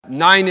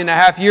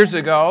9.5 years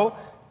ago,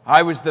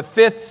 I was the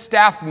 5th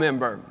staff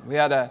member. We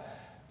had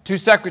 2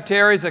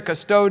 secretaries, a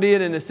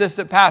custodian, and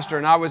assistant pastor,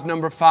 and I was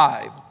number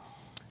 5.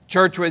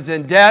 Church was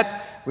in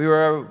debt. We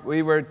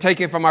were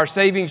taking from our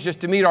savings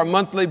just to meet our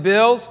monthly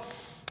bills.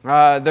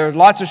 There's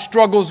lots of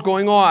struggles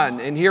going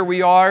on, and here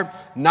we are,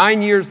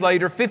 9 years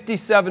later,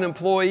 57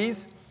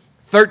 employees,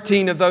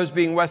 13 of those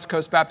being West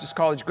Coast Baptist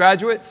College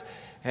graduates,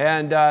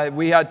 and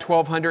we had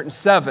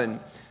 1,207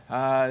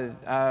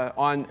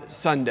 on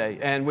Sunday.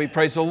 And we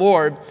praise the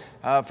Lord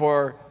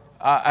for,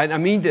 and I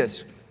mean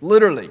this,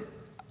 literally,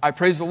 I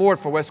praise the Lord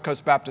for West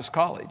Coast Baptist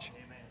College.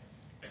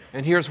 Amen.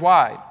 And here's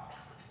why.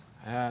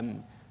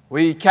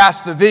 We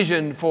cast the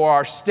vision for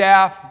our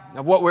staff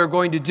of what we're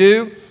going to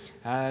do,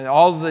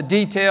 all the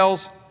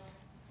details,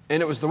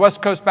 and it was the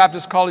West Coast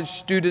Baptist College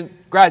student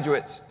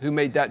graduates who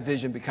made that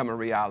vision become a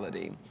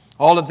reality.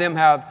 All of them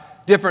have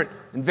different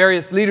and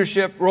various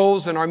leadership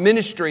roles in our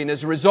ministry, and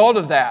as a result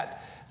of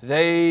that,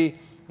 they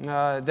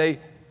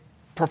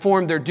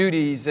perform their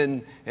duties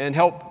and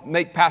help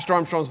make Pastor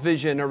Armstrong's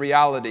vision a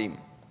reality.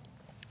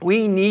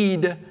 We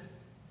need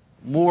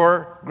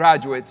more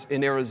graduates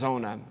in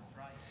Arizona.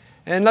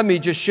 And let me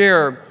just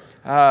share,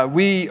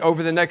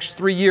 over the next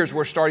 3 years,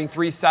 we're starting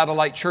 3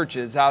 satellite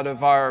churches out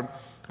of our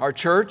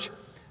church.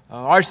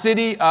 Our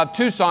city of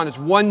Tucson is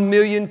 1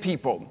 million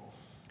people.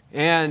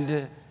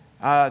 And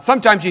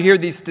sometimes you hear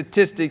these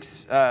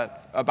statistics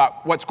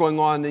about what's going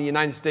on in the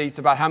United States,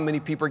 about how many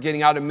people are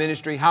getting out of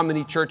ministry, how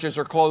many churches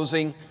are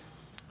closing.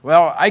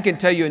 Well, I can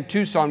tell you in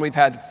Tucson, we've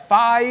had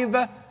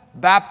 5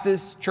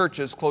 Baptist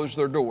churches close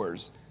their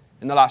doors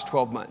in the last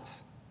 12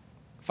 months.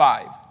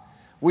 5.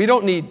 We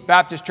don't need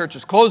Baptist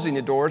churches closing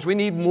the doors. We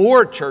need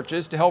more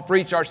churches to help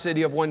reach our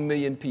city of 1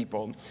 million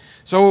people.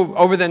 So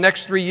over the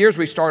next 3 years,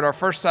 we start our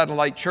first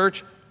satellite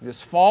church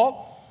this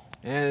fall.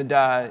 And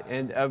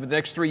over the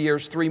next 3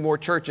 years, 3 more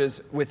churches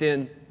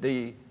within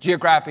the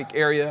geographic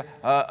area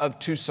of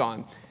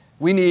Tucson.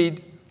 We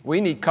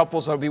need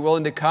couples that will be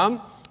willing to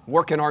come,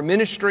 work in our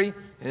ministry,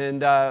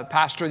 and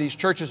pastor these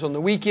churches on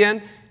the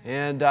weekend.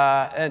 And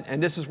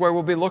this is where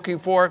we'll be looking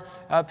for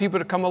people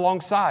to come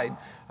alongside.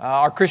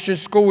 Our Christian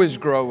school is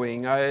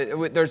growing.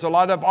 There's a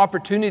lot of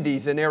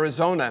opportunities in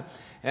Arizona,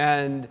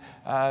 and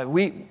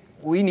we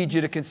need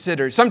you to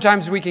consider.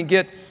 Sometimes we can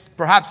get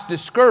perhaps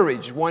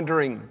discouraged,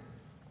 wondering,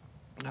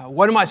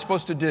 what am I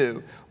supposed to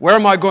do? Where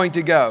am I going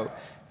to go?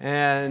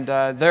 And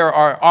there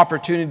are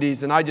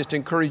opportunities, and I just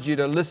encourage you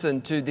to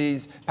listen to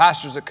these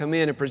pastors that come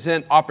in and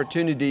present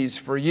opportunities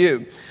for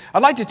you.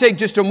 I'd like to take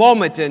just a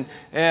moment, and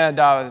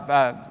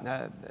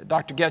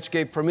Dr. Getch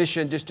gave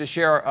permission just to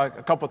share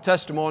a couple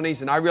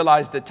testimonies, and I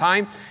realized the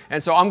time,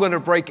 and so I'm going to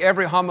break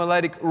every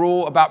homiletic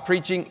rule about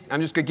preaching.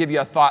 I'm just going to give you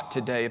a thought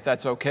today, if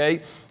that's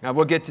okay.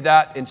 We'll get to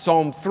that in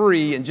Psalm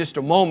 3 in just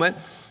a moment.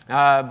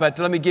 But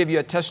let me give you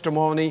a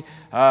testimony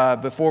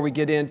before we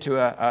get into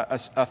a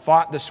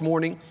thought this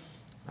morning.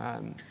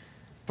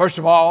 First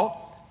of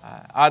all,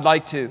 I'd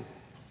like to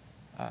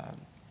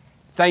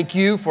thank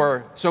you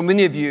for so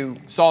many of you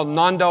saw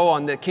Nando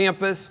on the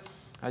campus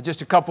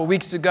just a couple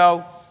weeks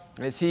ago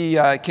as he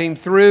came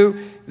through.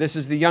 This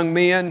is the young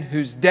man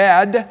whose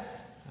dad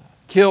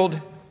killed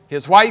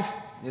his wife,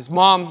 his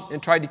mom,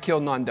 and tried to kill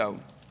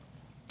Nando.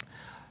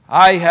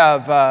 I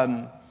have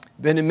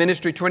been in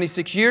ministry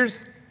 26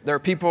 years. There are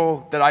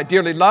people that I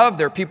dearly love,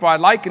 there are people I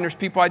like, and there's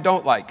people I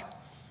don't like.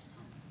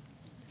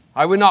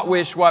 I would not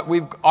wish what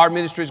our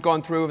ministry has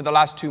gone through over the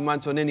last 2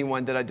 months on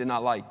anyone that I did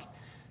not like.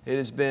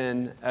 It's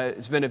been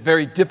a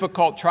very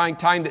difficult, trying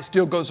time that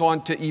still goes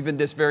on to even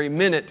this very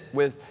minute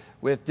with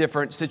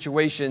different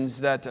situations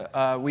that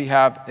we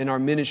have in our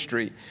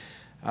ministry.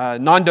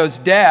 Nando's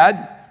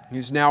dad,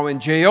 who's now in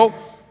jail,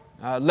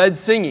 led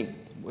singing,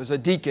 was a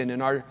deacon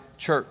in our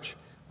church.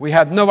 We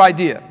have no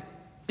idea,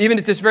 even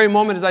at this very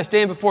moment as I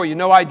stand before you,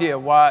 no idea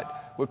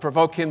what would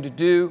provoke him to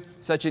do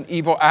such an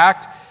evil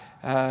act.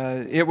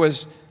 It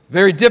was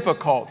very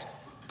difficult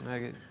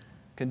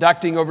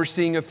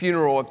overseeing a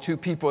funeral of 2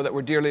 people that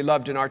were dearly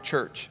loved in our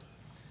church.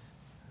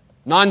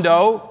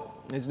 Nando,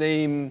 his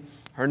name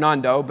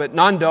Hernando, but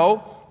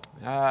Nando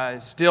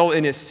is still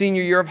in his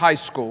senior year of high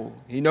school.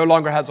 He no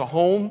longer has a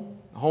home.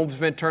 The home's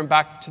been turned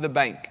back to the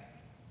bank.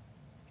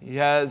 He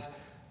has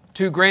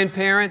 2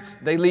 grandparents.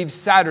 They leave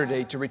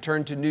Saturday to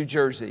return to New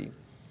Jersey.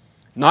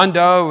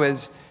 Nando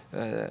is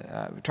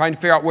trying to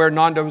figure out where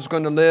Nando was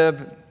going to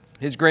live.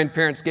 His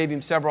grandparents gave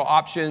him several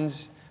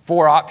options,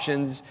 4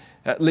 options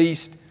at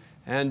least.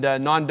 And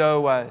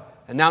Nando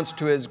announced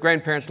to his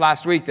grandparents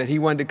last week that he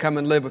wanted to come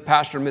and live with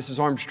Pastor and Mrs.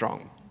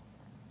 Armstrong.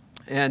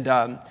 And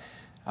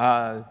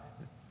that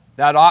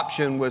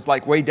option was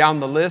like way down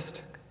the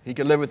list. He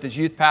could live with his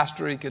youth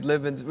pastor. He could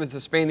live with a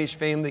Spanish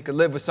family. He could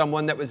live with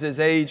someone that was his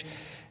age.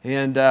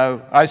 And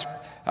I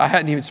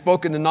hadn't even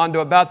spoken to Nando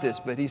about this,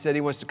 but he said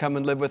he wants to come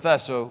and live with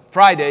us. So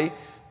Friday,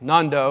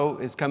 Nando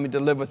is coming to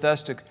live with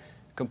us to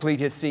complete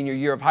his senior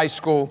year of high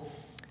school.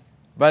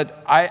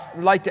 But I'd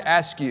like to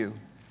ask you,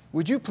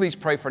 would you please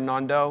pray for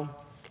Nando?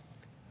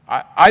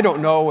 I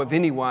don't know of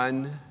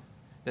anyone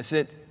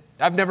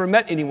I've never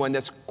met anyone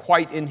that's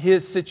quite in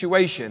his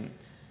situation.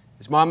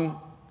 His mom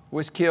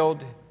was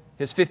killed,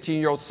 his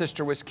 15-year-old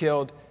sister was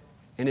killed,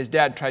 and his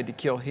dad tried to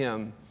kill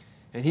him.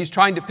 And he's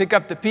trying to pick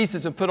up the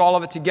pieces and put all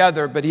of it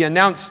together, but he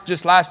announced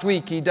just last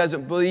week he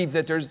doesn't believe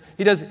that there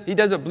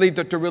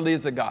really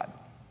is a God.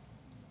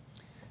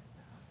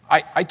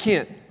 I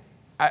can't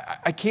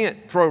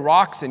throw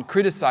rocks and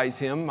criticize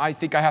him. I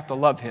think I have to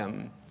love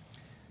him.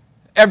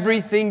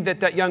 Everything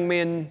that young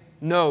man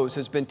knows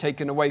has been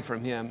taken away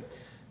from him.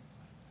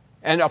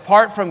 And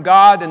apart from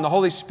God and the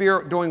Holy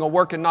Spirit doing a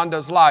work in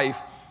Nando's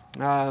life,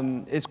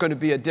 it's going to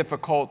be a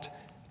difficult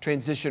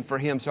transition for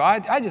him. So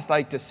I just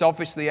like to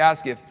selfishly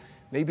ask if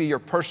maybe your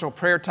personal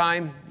prayer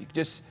time, you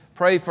just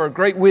pray for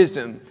great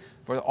wisdom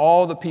for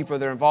all the people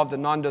that are involved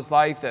in Nando's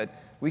life, that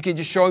we can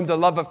just show him the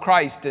love of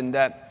Christ, and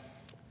that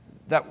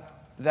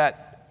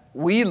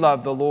we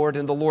love the Lord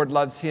and the Lord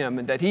loves him,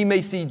 and that he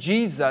may see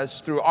Jesus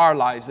through our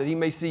lives, that he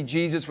may see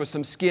Jesus with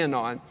some skin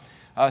on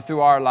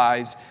through our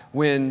lives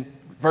when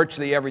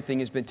virtually everything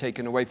has been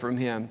taken away from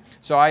him.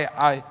 So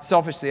I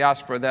selfishly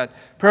ask for that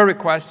prayer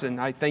request, and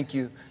I thank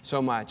you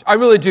so much. I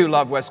really do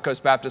love West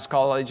Coast Baptist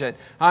College, and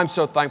I'm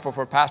so thankful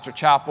for Pastor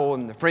Chappell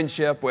and the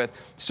friendship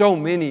with so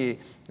many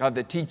of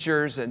the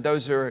teachers and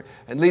those who are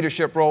in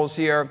leadership roles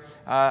here.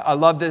 I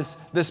love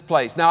this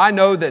place. Now, I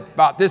know that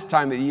about this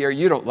time of the year,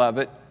 you don't love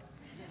it.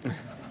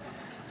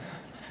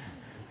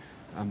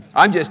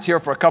 I'm just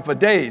here for a couple of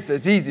days.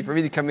 It's easy for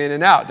me to come in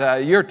and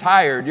out. You're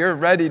tired. You're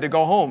ready to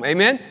go home.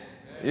 Amen?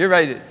 You're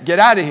ready to get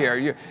out of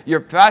here. You're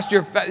past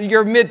your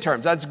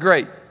midterms. That's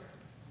great.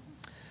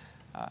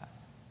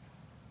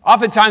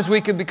 Oftentimes we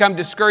can become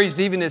discouraged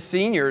even as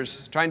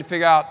seniors, trying to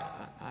figure out,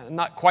 I'm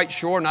not quite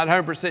sure, not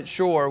 100%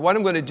 sure, what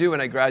I'm going to do when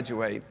I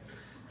graduate.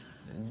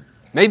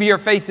 Maybe you're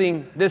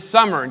facing this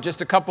summer in just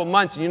a couple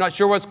months, and you're not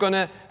sure what's going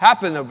to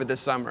happen over the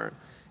summer.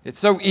 It's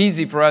so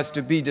easy for us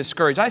to be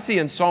discouraged. I see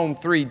in Psalm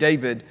 3,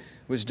 David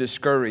was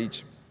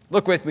discouraged.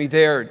 Look with me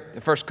there,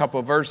 the first couple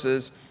of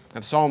verses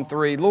of Psalm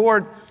 3.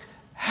 Lord,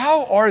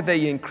 how are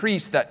they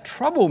increased that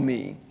trouble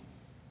me?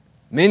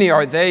 Many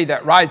are they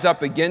that rise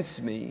up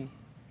against me.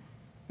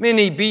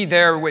 Many be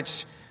there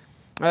which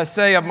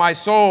say of my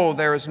soul,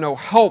 there is no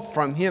help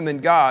from him in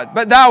God.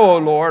 But thou, O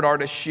Lord,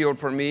 art a shield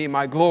for me,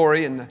 my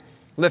glory, and the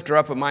lifter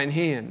up of mine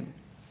hand.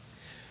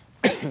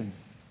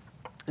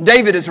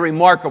 David is a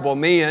remarkable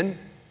man.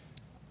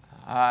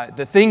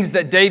 The things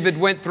that David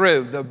went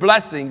through, the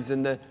blessings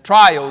and the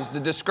trials, the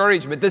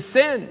discouragement, the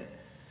sin.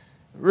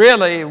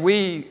 Really,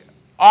 we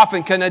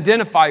often can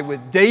identify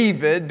with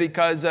David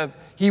because of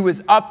he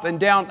was up and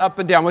down, up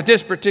and down. With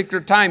this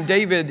particular time,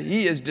 David,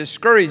 he is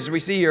discouraged. We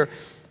see here,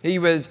 he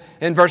was,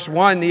 in verse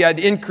 1, he had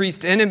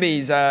increased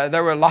enemies.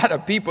 There were a lot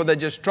of people that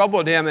just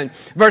troubled him. And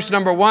verse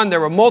number 1,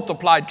 there were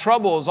multiplied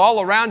troubles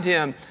all around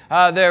him.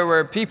 There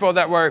were people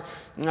that were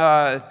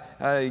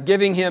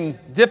giving him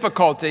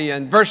difficulty.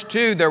 And verse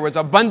 2, there was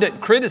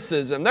abundant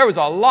criticism. There was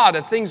a lot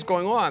of things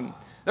going on.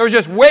 There was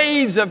just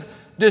waves of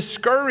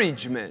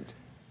discouragement.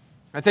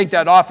 I think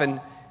that often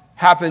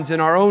happens in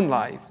our own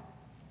life.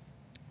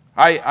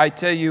 I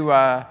tell you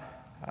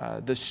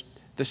the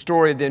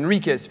story of the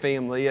Enriquez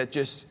family.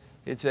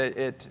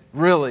 It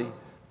really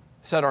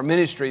set our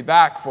ministry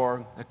back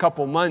for a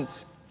couple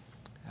months.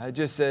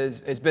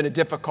 It's been a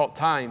difficult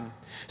time.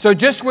 So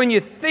just when you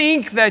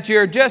think that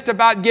you're just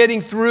about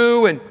getting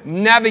through and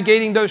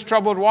navigating those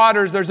troubled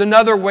waters, there's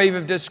another wave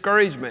of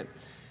discouragement.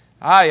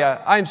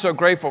 I'm so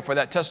grateful for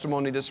that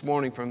testimony this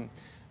morning from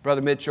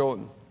Brother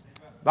Mitchell.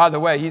 By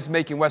the way, he's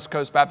making West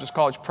Coast Baptist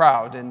College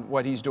proud in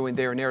what he's doing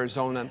there in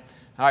Arizona.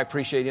 I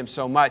appreciate him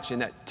so much in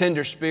that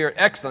tender spirit,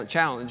 excellent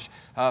challenge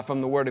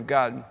from the Word of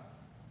God.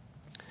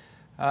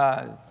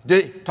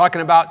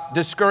 Talking about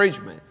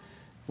discouragement.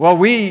 Well,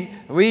 I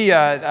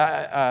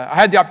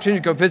had the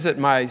opportunity to go visit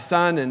my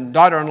son and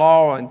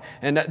daughter-in-law,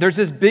 and there's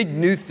this big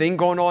new thing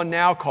going on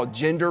now called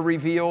gender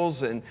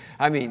reveals. And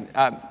I mean,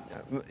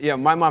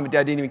 my mom and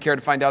dad didn't even care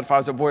to find out if I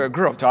was a boy or a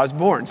girl until I was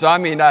born. So,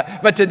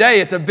 but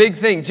today it's a big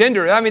thing,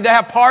 gender. They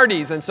have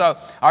parties. And so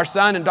our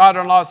son and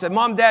daughter-in-law said,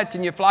 Mom, Dad,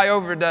 can you fly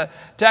over to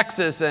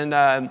Texas and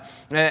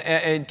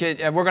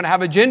we're going to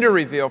have a gender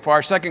reveal for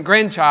our second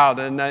grandchild.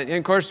 And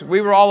of course,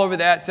 we were all over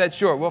that, said,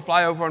 sure, we'll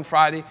fly over on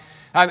Friday.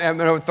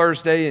 On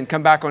Thursday and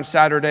come back on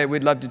Saturday.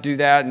 We'd love to do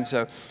that. And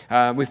so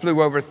we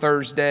flew over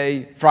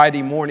Thursday.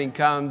 Friday morning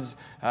comes.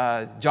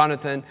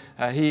 Jonathan,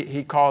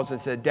 he calls and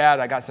said, Dad,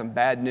 I got some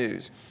bad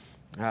news.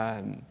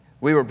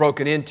 We were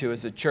broken into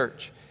as a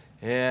church.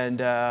 And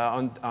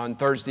on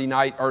Thursday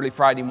night, early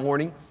Friday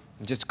morning,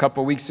 just a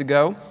couple of weeks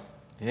ago.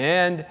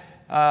 And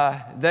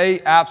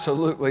they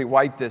absolutely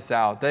wiped us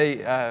out. They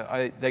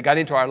got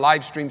into our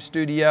live stream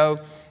studio.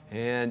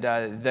 And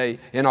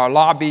in our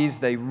lobbies,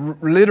 they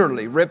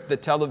literally ripped the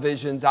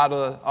televisions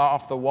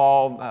off the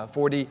wall,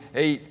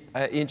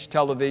 48-inch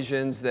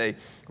televisions. They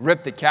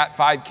ripped the Cat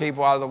 5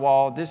 cable out of the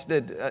wall. This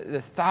did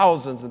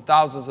thousands and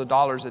thousands of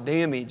dollars of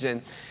damage.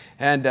 And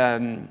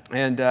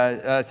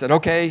I said,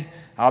 okay,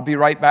 I'll be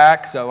right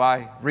back. So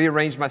I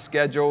rearranged my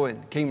schedule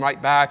and came right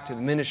back to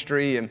the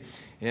ministry.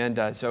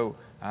 So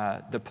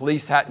the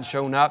police hadn't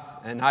shown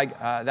up. And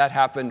that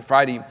happened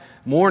Friday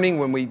morning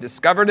when we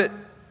discovered it.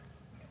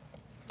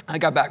 I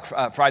got back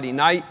Friday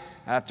night.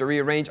 I have to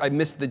rearrange. I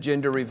missed the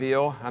gender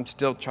reveal. I'm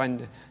still trying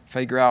to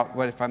figure out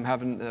what if I'm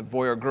having a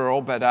boy or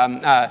girl. But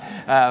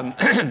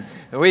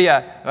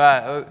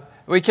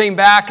we came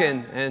back,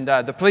 and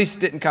the police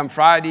didn't come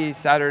Friday,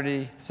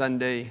 Saturday,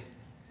 Sunday,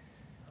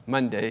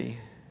 Monday,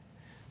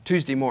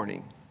 Tuesday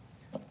morning.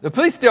 The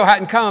police still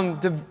hadn't come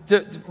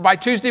by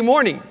Tuesday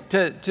morning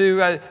to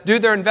do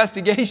their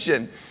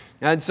investigation.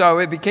 And so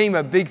it became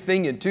a big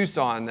thing in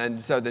Tucson.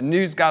 And so the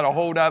news got a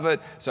hold of it.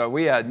 So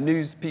we had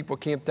news people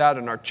camped out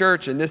in our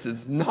church. And this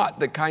is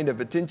not the kind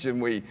of attention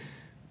we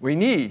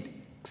need.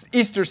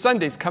 Easter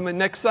Sunday's coming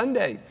next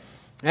Sunday.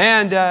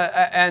 And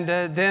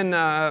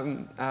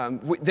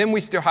then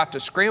we still have to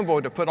scramble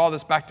to put all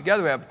this back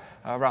together. We have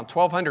around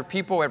 1,200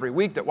 people every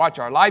week that watch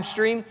our live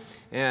stream.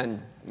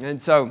 And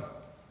so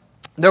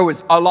there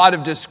was a lot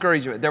of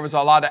discouragement. There was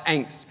a lot of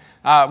angst.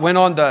 Went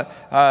on the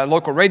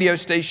local radio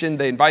station.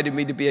 They invited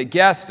me to be a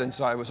guest, and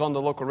so I was on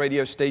the local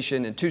radio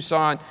station in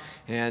Tucson,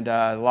 and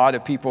a lot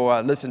of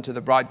people listened to the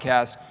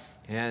broadcast.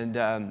 And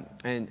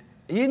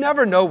you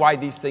never know why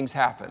these things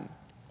happen.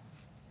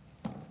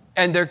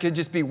 And there could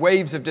just be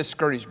waves of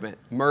discouragement.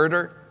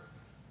 Murder,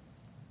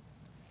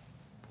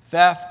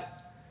 theft,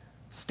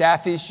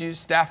 staff issues,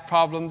 staff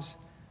problems.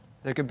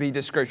 There could be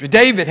discouragement.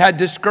 David had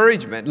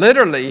discouragement.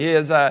 Literally,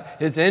 his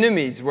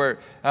enemies were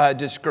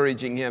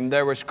discouraging him.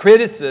 There was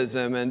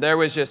criticism, and there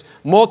was just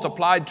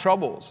multiplied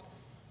troubles.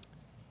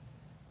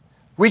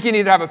 We can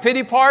either have a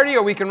pity party,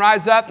 or we can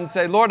rise up and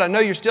say, Lord, I know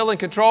you're still in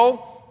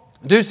control.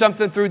 Do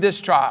something through this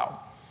trial.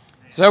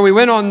 So we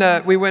went on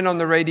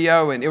the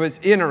radio, and it was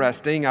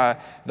interesting.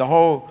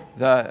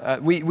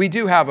 We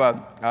do have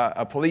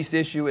a police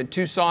issue in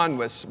Tucson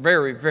with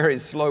very, very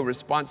slow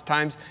response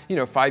times.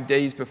 5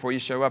 days before you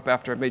show up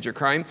after a major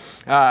crime.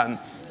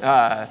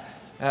 So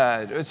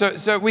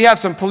we have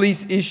some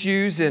police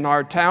issues in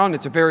our town.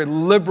 It's a very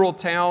liberal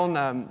town,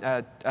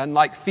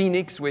 unlike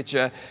Phoenix, which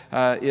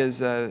is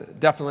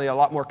definitely a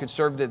lot more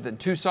conservative than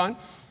Tucson.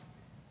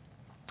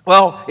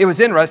 Well, it was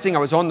interesting. I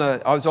was on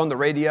the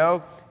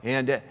radio,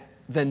 and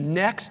the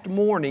next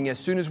morning, as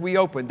soon as we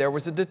opened, there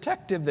was a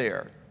detective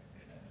there.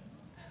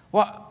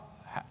 Well,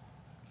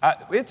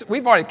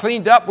 we've already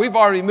cleaned up. We've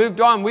already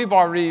moved on. We've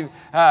already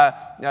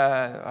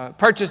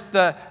purchased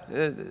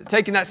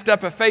taken that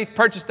step of faith,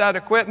 purchased that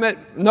equipment,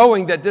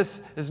 knowing that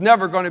this is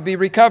never going to be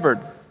recovered.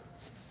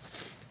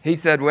 He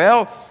said,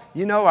 well,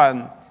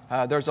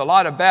 there's a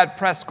lot of bad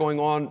press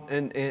going on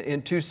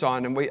in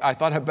Tucson, and I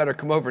thought I'd better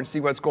come over and see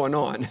what's going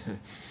on.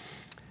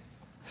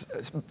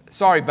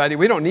 Sorry, buddy,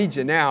 we don't need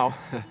you now.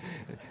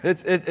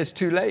 It's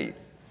too late.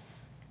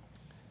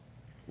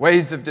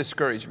 Waves of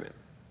discouragement.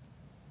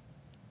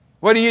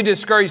 What are you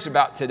discouraged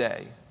about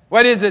today?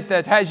 What is it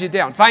that has you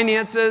down?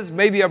 Finances,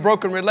 maybe a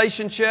broken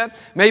relationship,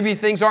 maybe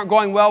things aren't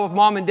going well with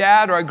mom and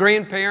dad or a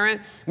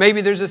grandparent,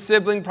 maybe there's a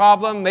sibling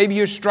problem, maybe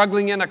you're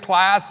struggling in a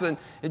class and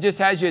it just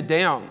has you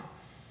down.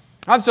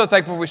 I'm so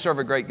thankful we serve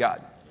a great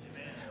God.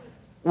 Amen.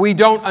 We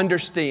don't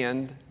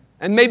understand,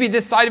 and maybe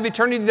this side of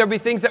eternity there'll be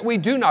things that we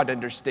do not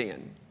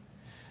understand.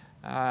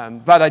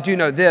 But I do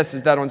know this,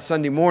 is that on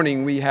Sunday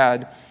morning we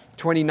had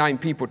 29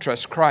 people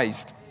trust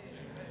Christ.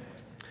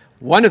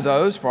 One of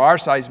those, for our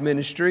size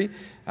ministry,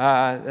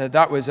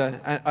 that was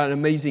an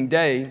amazing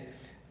day.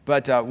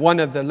 But one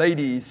of the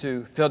ladies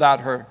who filled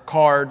out her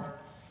card,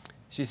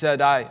 she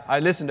said, I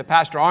listened to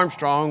Pastor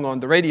Armstrong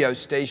on the radio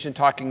station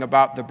talking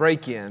about the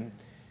break-in.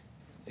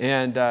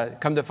 And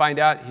come to find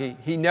out,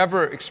 he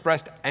never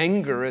expressed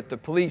anger at the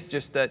police,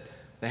 just that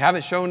they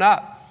haven't shown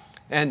up.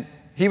 And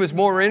he was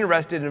more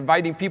interested in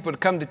inviting people to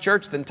come to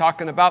church than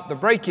talking about the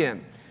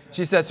break-in.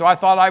 She said, so I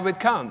thought I would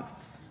come.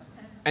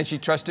 And she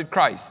trusted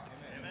Christ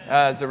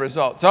as a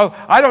result. So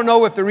I don't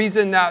know if the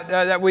reason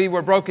that we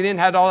were broken in,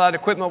 had all that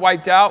equipment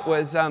wiped out,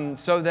 was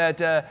so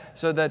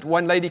that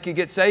one lady could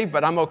get saved,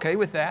 but I'm okay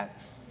with that.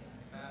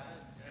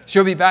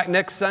 She'll be back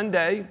next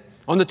Sunday.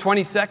 On the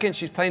 22nd,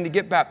 she's planning to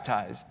get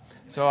baptized.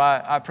 So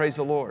I praise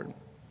the Lord.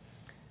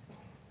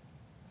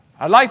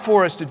 I'd like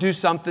for us to do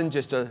something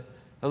just a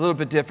little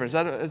bit different.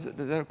 Is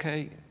that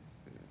okay?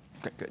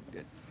 Good.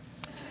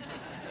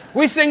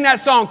 We sing that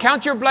song,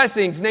 Count Your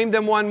Blessings, name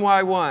them one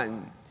by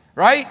one,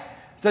 right?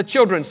 It's a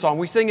children's song.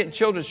 We sing it in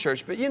children's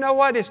church. But you know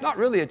what? It's not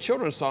really a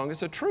children's song.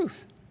 It's a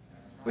truth.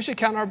 We should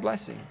count our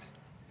blessings.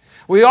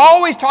 We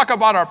always talk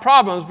about our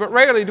problems, but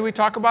rarely do we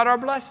talk about our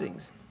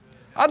blessings.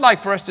 I'd like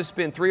for us to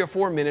spend 3 or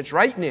 4 minutes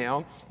right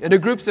now in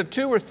groups of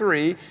 2 or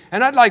 3,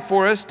 and I'd like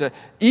for us to,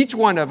 each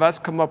one of us,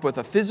 come up with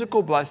a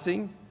physical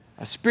blessing,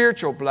 a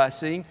spiritual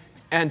blessing,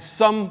 and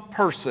some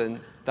person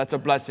that's a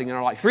blessing in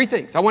our life. 3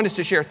 things. I want us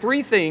to share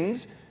 3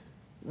 things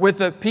with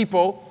the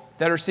people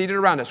that are seated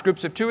around us.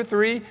 Groups of 2 or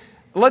 3.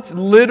 Let's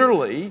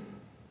literally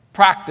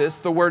practice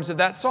the words of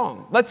that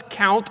song. Let's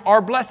count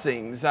our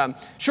blessings.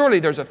 Surely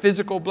there's a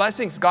physical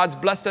blessing. God's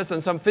blessed us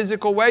in some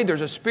physical way.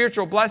 There's a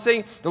spiritual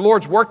blessing. The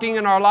Lord's working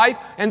in our life.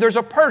 And there's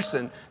a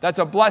person that's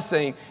a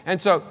blessing. And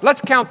so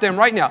let's count them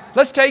right now.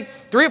 Let's take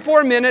 3 or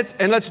 4 minutes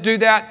and let's do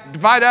that.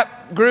 Divide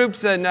up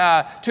groups and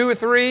 2 or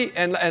 3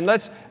 and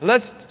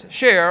let's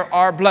share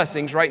our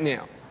blessings right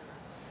now.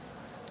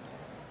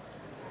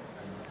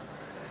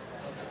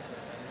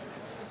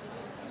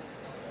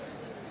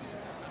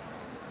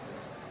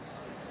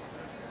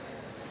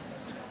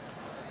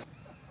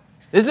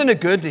 Isn't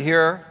it good to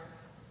hear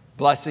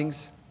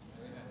blessings?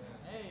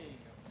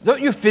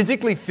 Don't you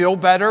physically feel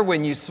better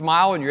when you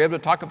smile and you're able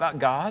to talk about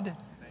God?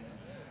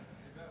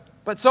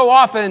 But so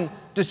often,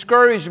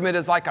 discouragement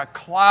is like a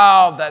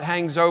cloud that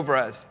hangs over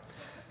us.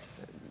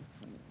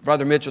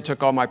 Brother Mitchell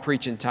took all my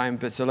preaching time,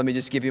 but so let me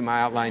just give you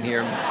my outline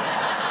here.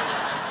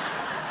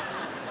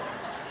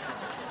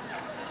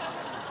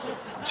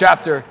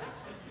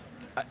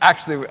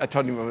 Actually, I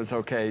told him it was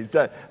okay.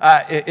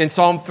 In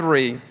Psalm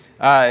 3,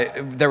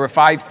 there were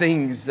 5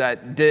 things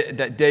that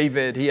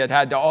David, he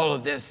had all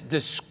of this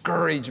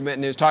discouragement,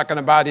 and he was talking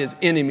about his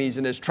enemies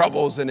and his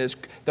troubles and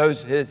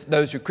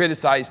those who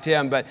criticized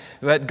him. But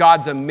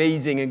God's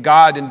amazing, and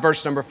God in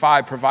verse number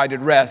 5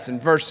 provided rest,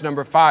 and verse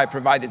number 5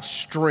 provided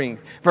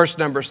strength, verse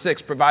number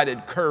 6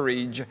 provided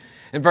courage,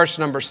 and verse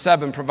number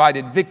 7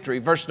 provided victory,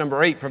 verse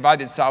number 8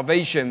 provided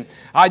salvation.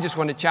 I just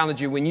want to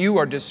challenge you, when you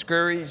are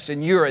discouraged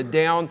and you are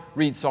down,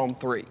 read Psalm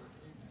 3.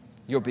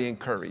 You'll be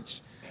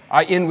encouraged.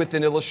 I end with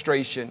an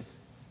illustration.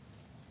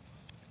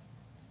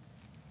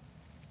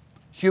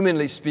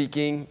 Humanly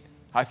speaking,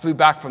 I flew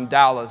back from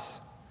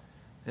Dallas,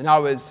 and I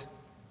was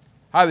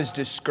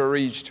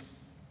discouraged,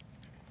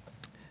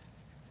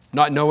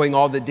 not knowing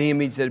all the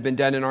damage that had been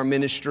done in our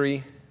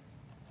ministry,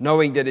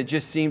 knowing that it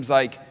just seems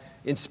like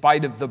in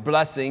spite of the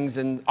blessings,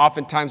 and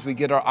oftentimes we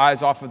get our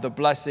eyes off of the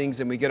blessings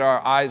and we get our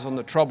eyes on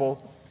the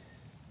trouble,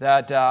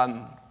 that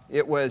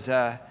it was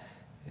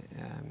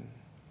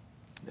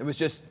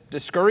just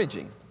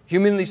discouraging.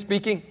 Humanly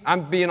speaking,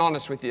 I'm being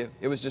honest with you,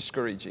 it was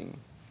discouraging.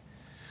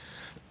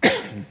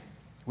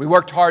 We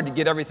worked hard to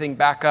get everything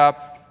back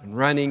up and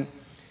running,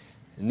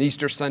 and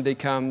Easter Sunday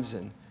comes,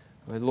 and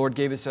the Lord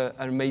gave us an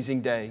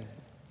amazing day.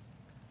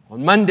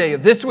 On Monday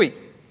of this week,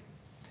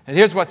 and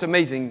here's what's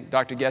amazing,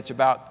 Dr. Getch,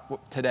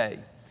 about today,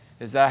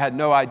 is that I had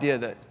no idea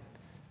that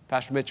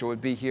Pastor Mitchell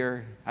would be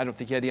here. I don't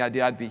think he had any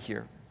idea I'd be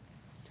here.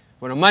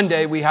 When on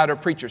Monday, we had our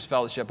Preachers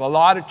Fellowship. A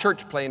lot of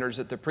church planners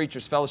at the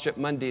Preachers Fellowship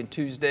Monday and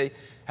Tuesday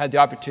had the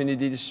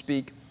opportunity to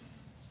speak.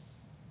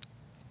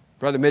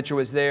 Brother Mitchell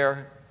was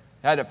there.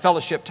 Had a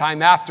fellowship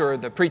time after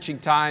the preaching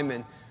time,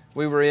 and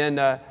we were in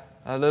a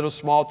little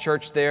small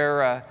church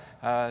there,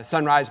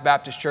 Sunrise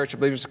Baptist Church. I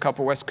believe there's a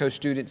couple West Coast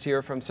students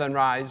here from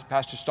Sunrise,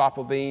 Pastor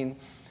Stoppelbein.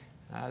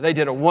 They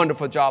did a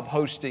wonderful job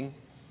hosting.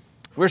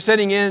 We're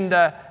sitting in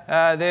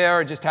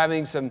there just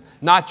having some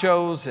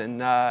nachos,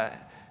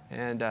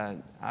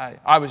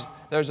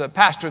 there's a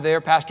pastor there,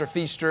 Pastor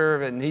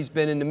Feaster, and he's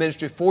been in the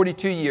ministry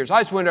 42 years.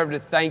 I just went over to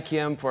thank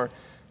him for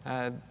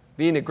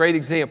being a great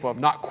example of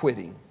not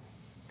quitting.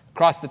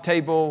 Across the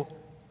table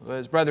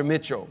was Brother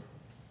Mitchell.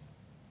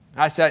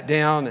 I sat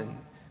down, and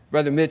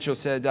Brother Mitchell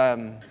said,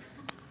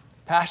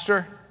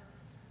 Pastor,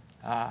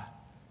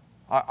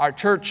 our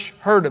church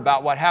heard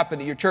about what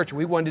happened at your church, and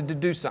we wanted to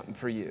do something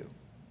for you.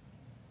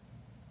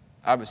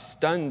 I was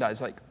stunned. I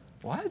was like,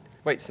 what?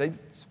 Wait,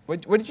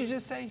 what did you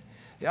just say?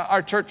 Yeah,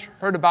 our church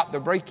heard about the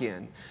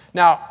break-in.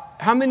 Now,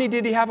 how many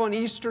did he have on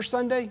Easter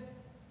Sunday?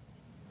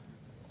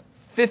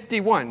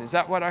 51. Is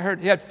that what I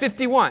heard? He had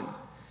 51.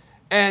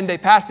 And they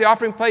passed the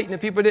offering plate, and the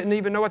people didn't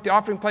even know what the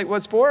offering plate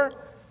was for.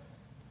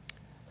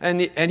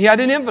 And he had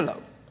an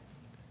envelope.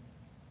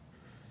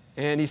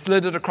 And he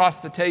slid it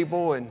across the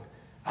table, and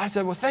I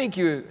said, well, thank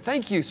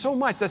you so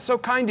much. That's so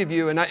kind of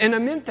you. And I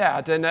meant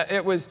that. And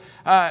it was,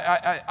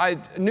 I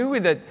knew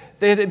that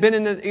they had been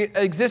in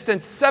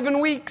existence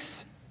 7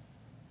 weeks.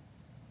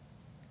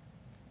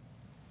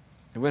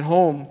 I went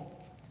home,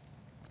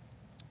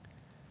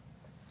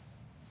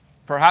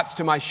 perhaps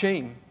to my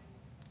shame.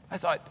 I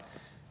thought,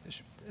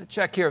 the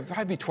check here,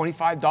 probably be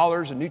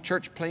 $25, a new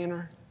church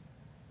planner.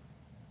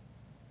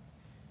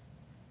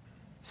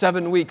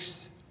 7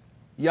 weeks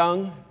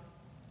young,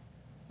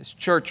 this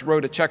church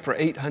wrote a check for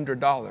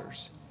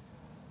 $800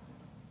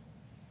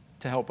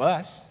 to help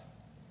us.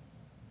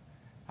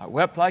 I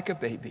wept like a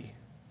baby.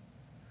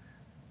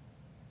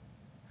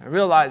 I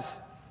realized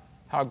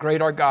how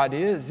great our God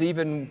is,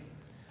 even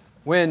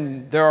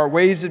when there are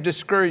waves of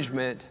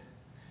discouragement.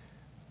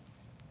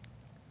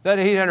 That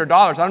 $800,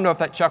 I don't know if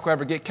that check will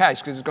ever get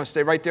cashed because it's going to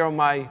stay right there on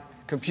my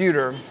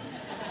computer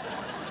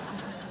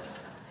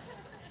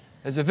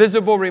as a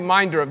visible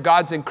reminder of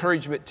God's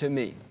encouragement to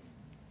me.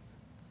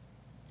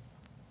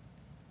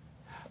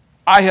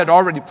 I had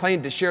already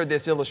planned to share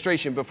this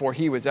illustration before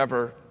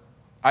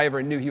I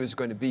ever knew he was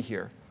going to be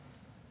here.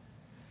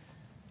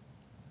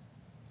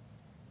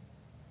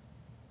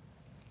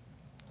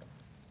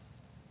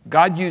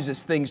 God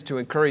uses things to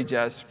encourage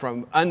us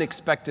from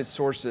unexpected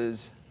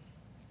sources,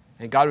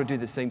 and God will do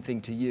the same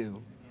thing to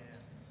you.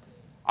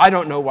 I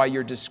don't know why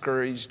you're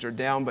discouraged or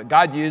down, but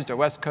God used a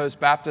West Coast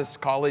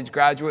Baptist College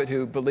graduate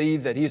who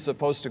believed that he's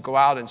supposed to go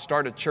out and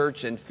start a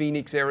church in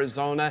Phoenix,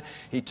 Arizona.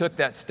 He took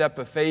that step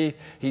of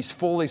faith. He's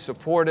fully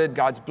supported.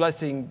 God's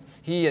blessing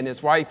he and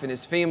his wife and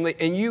his family.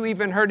 And you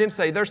even heard him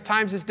say, there's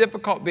times it's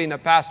difficult being a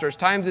pastor. There's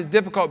times it's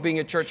difficult being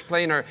a church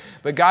planner,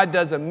 but God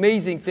does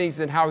amazing things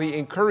in how he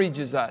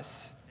encourages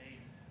us.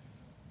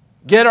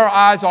 Get our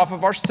eyes off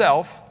of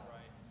ourselves.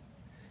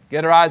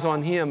 Get our eyes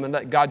on him and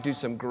let God do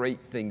some great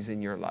things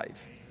in your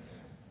life.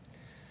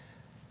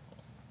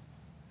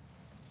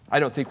 I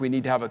don't think we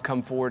need to have a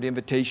come forward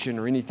invitation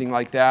or anything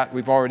like that.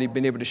 We've already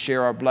been able to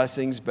share our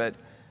blessings, but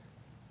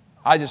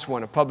I just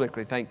want to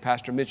publicly thank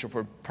Pastor Mitchell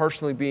for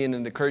personally being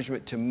an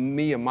encouragement to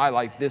me in my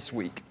life this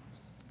week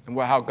and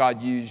how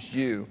God used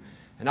you.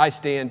 And I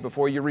stand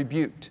before you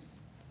rebuked,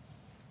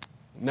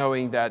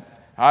 knowing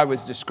that I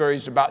was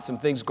discouraged about some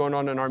things going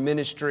on in our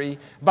ministry.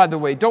 By the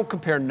way, don't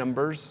compare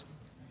numbers.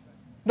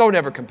 Don't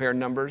ever compare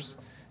numbers.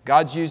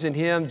 God's using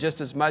him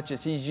just as much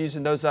as he's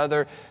using those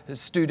other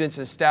students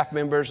and staff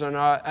members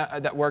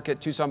that work at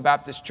Tucson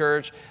Baptist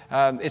Church.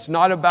 It's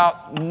not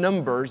about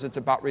numbers, it's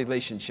about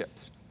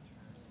relationships.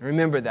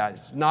 Remember that.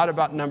 It's not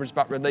about numbers, it's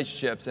about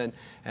relationships.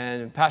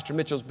 And Pastor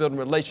Mitchell's building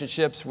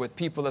relationships with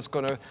people that's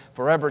going to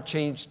forever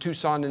change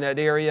Tucson in that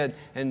area.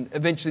 And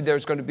eventually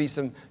there's going to be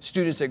some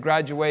students that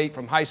graduate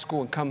from high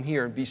school and come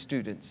here and be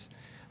students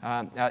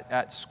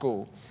at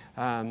school.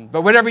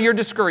 But whatever you're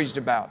discouraged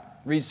about,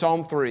 read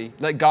Psalm 3.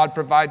 Let God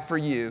provide for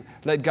you.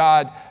 Let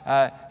God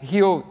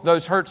heal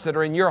those hurts that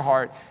are in your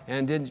heart.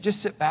 And then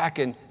just sit back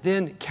and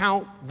then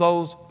count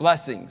those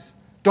blessings.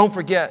 Don't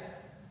forget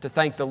to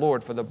thank the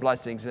Lord for the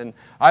blessings. And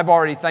I've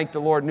already thanked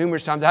the Lord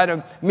numerous times. I had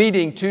a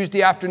meeting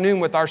Tuesday afternoon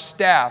with our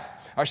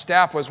staff. Our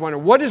staff was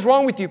wondering, what is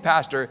wrong with you,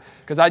 Pastor?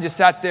 Because I just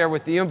sat there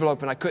with the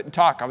envelope and I couldn't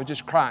talk. I was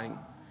just crying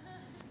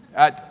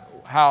at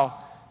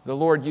how the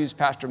Lord used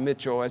Pastor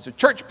Mitchell as a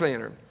church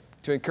planner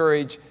to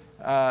encourage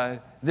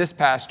this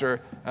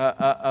pastor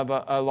of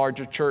a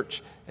larger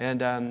church.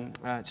 And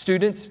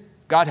students,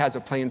 God has a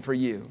plan for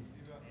you.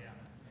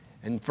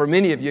 And for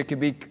many of you, it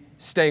could be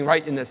staying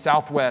right in the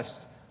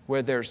Southwest,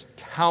 where there's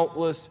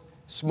countless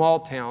small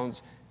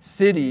towns,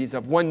 cities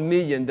of 1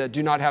 million that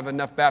do not have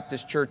enough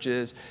Baptist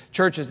churches,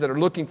 churches that are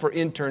looking for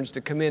interns to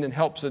come in and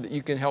help so that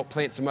you can help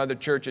plant some other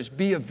churches.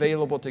 Be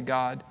available to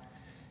God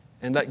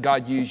and let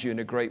God use you in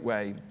a great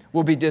way.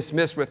 We'll be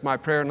dismissed with my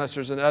prayer unless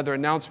there's other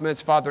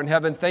announcements. Father in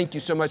heaven, thank you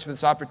so much for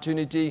this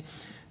opportunity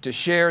to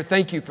share.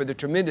 Thank you for the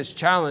tremendous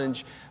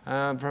challenge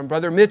from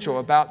Brother Mitchell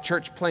about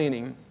church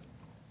planning.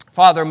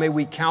 Father, may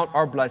we count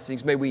our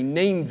blessings. May we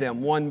name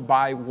them one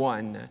by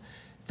one.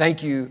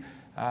 Thank you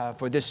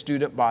for this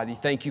student body.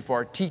 Thank you for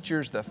our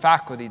teachers, the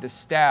faculty, the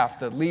staff,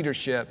 the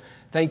leadership.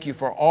 Thank you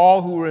for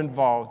all who are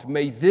involved.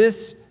 May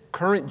this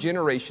current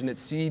generation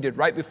that's seated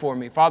right before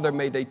me, Father,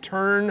 may they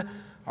turn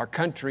our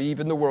country,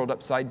 even the world,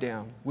 upside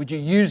down. Would you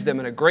use them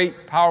in a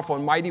great, powerful,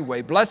 and mighty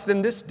way? Bless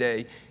them this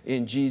day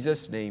in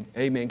Jesus' name. Amen.